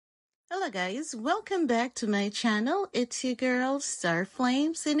Hello guys, welcome back to my channel. It's your girl Star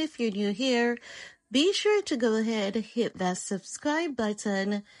Flames, and if you're new here, be sure to go ahead, hit that subscribe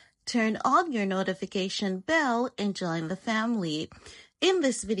button, turn on your notification bell, and join the family. In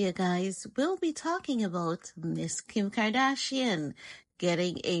this video guys, we'll be talking about Miss Kim Kardashian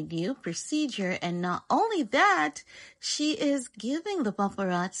getting a new procedure, and not only that, she is giving the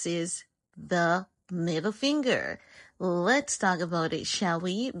paparazzis the middle finger. Let's talk about it, shall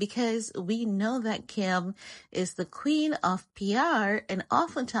we? Because we know that Kim is the queen of PR, and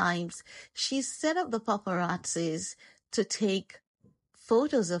oftentimes she set up the paparazzis to take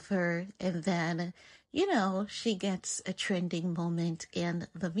photos of her, and then she gets a trending moment in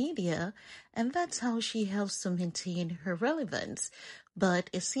the media, and that's how she helps to maintain her relevance. But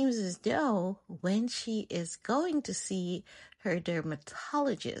it seems as though when she is going to see her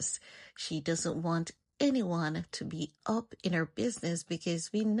dermatologist, she doesn't want anyone to be up in her business, because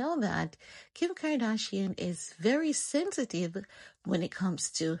we know that Kim Kardashian is very sensitive when it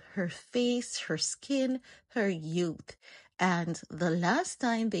comes to her face, her skin, her youth. And the last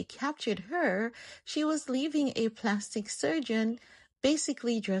time they captured her, she was leaving a plastic surgeon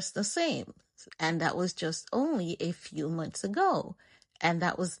basically dressed the same. And that was just only a few months ago. And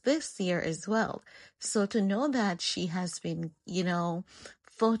that was this year as well. So to know that she has been,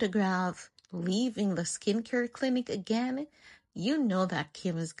 photographed leaving the skincare clinic again, you know that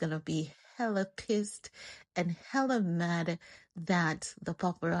Kim is going to be hella pissed and hella mad that the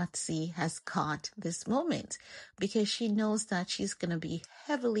paparazzi has caught this moment, because she knows that she's going to be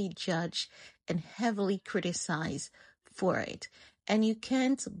heavily judged and heavily criticized for it. And you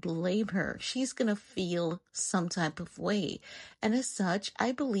can't blame her. She's going to feel some type of way. And as such,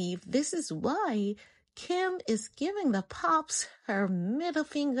 I believe this is why Kim is giving the pops her middle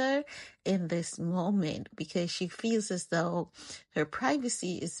finger in this moment, because she feels as though her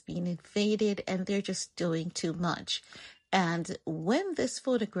privacy is being invaded and they're just doing too much. And when this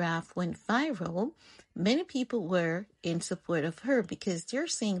photograph went viral, many people were in support of her, because they're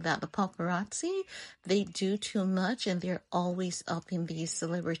saying that the paparazzi, they do too much and they're always up in these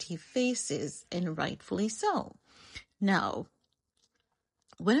celebrity faces, and rightfully so. Now,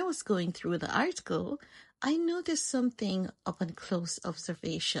 when I was going through the article, I noticed something upon close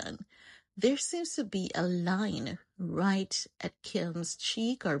observation. There seems to be a line right at Kim's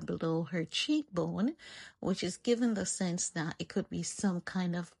cheek or below her cheekbone, which is given the sense that it could be some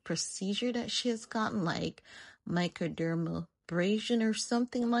kind of procedure that she has gotten, like microdermabrasion or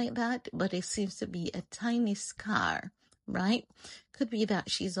something like that, but it seems to be a tiny scar, right? Could be that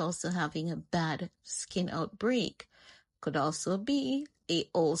she's also having a bad skin outbreak. Could also be a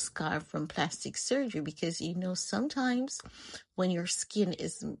old scar from plastic surgery, because sometimes when your skin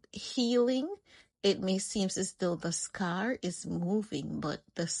is healing, it may seem as though the scar is moving, but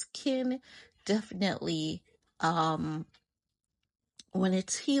the skin definitely, when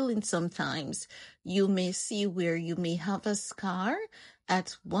it's healing, sometimes you may see where you may have a scar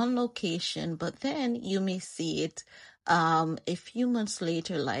at one location, but then you may see it a few months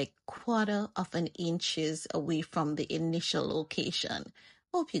later, like quarter of an inches away from the initial location.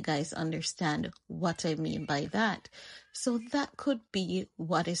 Hope you guys understand what I mean by that. So that could be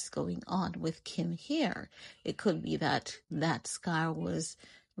what is going on with Kim here. It could be that that scar was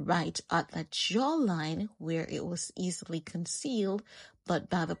right at that jawline where it was easily concealed, but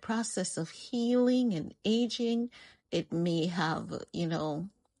by the process of healing and aging, it may have,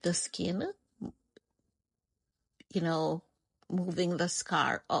 the skin, moving the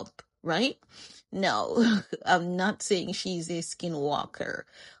scar up, right? No, I'm not saying she's a skinwalker,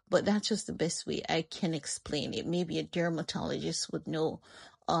 but that's just the best way I can explain it. Maybe a dermatologist would know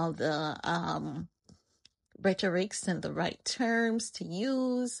all the rhetorics and the right terms to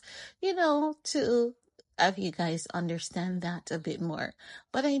use, to have you guys understand that a bit more.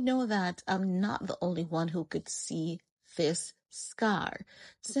 But I know that I'm not the only one who could see this scar.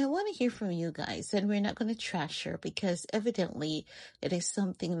 So I want to hear from you guys, and we're not going to trash her, because evidently it is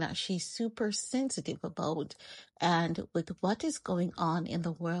something that she's super sensitive about. And with what is going on in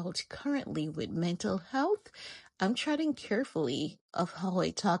the world currently with mental health, I'm treading carefully of how I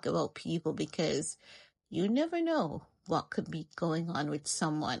talk about people, because you never know what could be going on with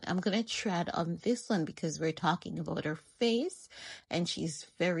someone. I'm going to tread on this one because we're talking about her face, and she's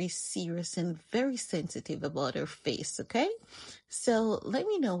very serious and very sensitive about her face, okay? So let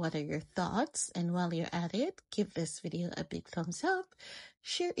me know what are your thoughts, and while you're at it, give this video a big thumbs up,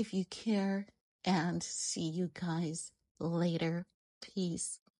 share if you care, and see you guys later.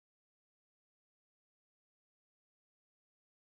 Peace.